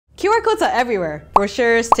QR codes are everywhere.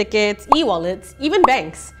 Brochures, tickets, e-wallets, even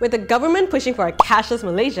banks. With the government pushing for a cashless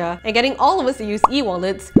Malaysia and getting all of us to use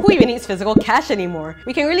e-wallets, who even needs physical cash anymore?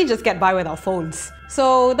 We can really just get by with our phones.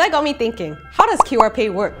 So that got me thinking, how does QR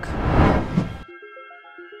Pay work?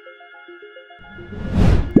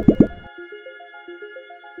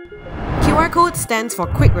 QR code stands for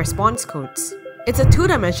Quick Response Codes. It's a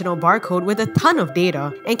two-dimensional barcode with a ton of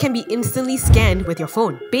data and can be instantly scanned with your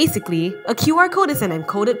phone. Basically, a QR code is an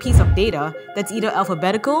encoded piece of data that's either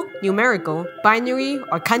alphabetical, numerical, binary,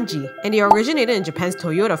 or kanji, and they originated in Japan's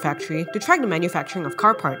Toyota factory to track the manufacturing of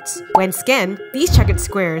car parts. When scanned, these checkered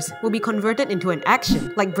squares will be converted into an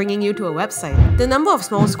action, like bringing you to a website. The number of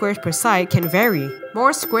small squares per side can vary.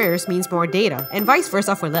 More squares means more data, and vice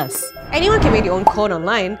versa for less. Anyone can make your own code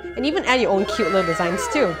online, and even add your own cute little designs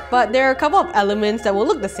too. But there are a couple of elements that will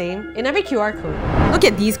look the same in every QR code. Look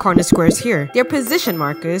at these corner squares here. They're position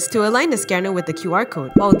markers to align the scanner with the QR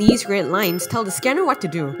code, while these red lines tell the scanner what to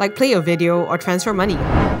do, like play a video or transfer money.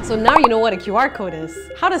 So now you know what a QR code is.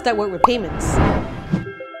 How does that work with payments?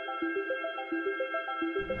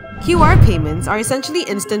 QR payments are essentially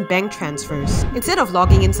instant bank transfers. Instead of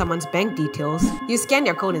logging in someone's bank details, you scan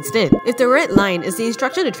their code instead. If the red line is the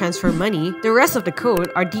instruction to transfer money, the rest of the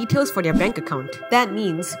code are details for their bank account. That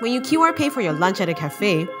means, when you QR pay for your lunch at a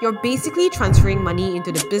cafe, you're basically transferring money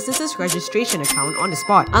into the business's registration account on the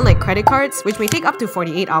spot, unlike credit cards, which may take up to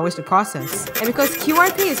 48 hours to process. And because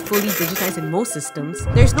QR Pay is fully digitized in most systems,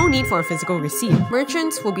 there's no need for a physical receipt.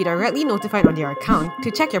 Merchants will be directly notified on their account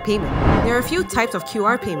to check your payment. There are a few types of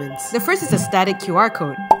QR payments. The first is a static QR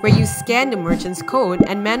code, where you scan the merchant's code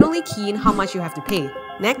and manually key in how much you have to pay.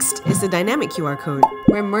 Next is the dynamic QR code,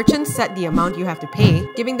 where merchants set the amount you have to pay,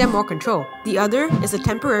 giving them more control. The other is a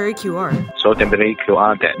temporary QR. So temporary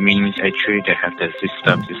QR, that means actually they have the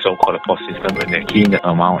system, the so-called POS system, when they key in the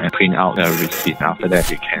amount and print out the receipt. After that,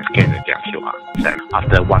 they can scan their QR. Then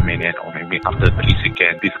after 1 minute or maybe after 30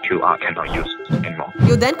 seconds, this QR cannot use anymore.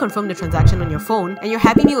 You'll then confirm the transaction on your phone and your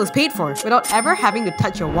Happy Meal is paid for without ever having to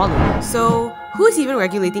touch your wallet. So, who is even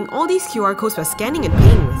regulating all these QR codes we're scanning and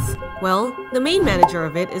paying with? Well, the main manager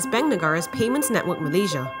of it is Bank Negara's Payments Network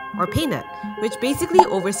Malaysia, or PayNet, which basically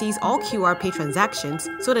oversees all QR Pay transactions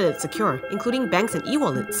so that it's secure, including banks and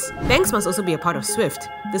e-wallets. Banks must also be a part of SWIFT,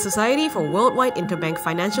 the Society for Worldwide Interbank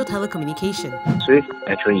Financial Telecommunication. SWIFT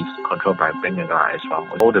actually is controlled by Bank Negara as well.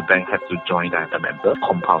 All the banks have to join as a member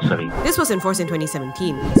compulsory. This was enforced in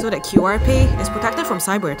 2017, so that QR Pay is protected from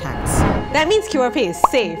cyber attacks. That means QR Pay is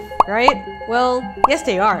safe, right? Well, yes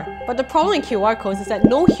they are. But the problem in QR codes is that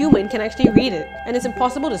no human can actually read it, and it's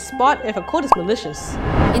impossible to spot if a code is malicious.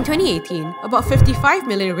 In 2018, about 55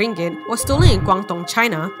 million ringgit was stolen in Guangdong,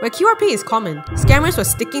 China, where QR Pay is common. Scammers were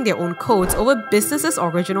sticking their own codes over businesses'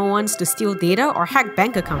 original ones to steal data or hack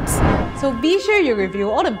bank accounts. So be sure you review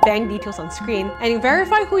all the bank details on screen and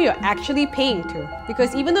verify who you're actually paying to,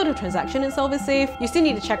 because even though the transaction itself is safe, you still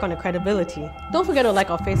need to check on the credibility. Don't forget to like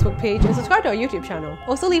our Facebook page and subscribe to our YouTube channel.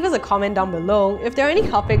 Also leave us a comment down below if there are any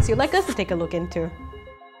topics you'd like us to take a look into.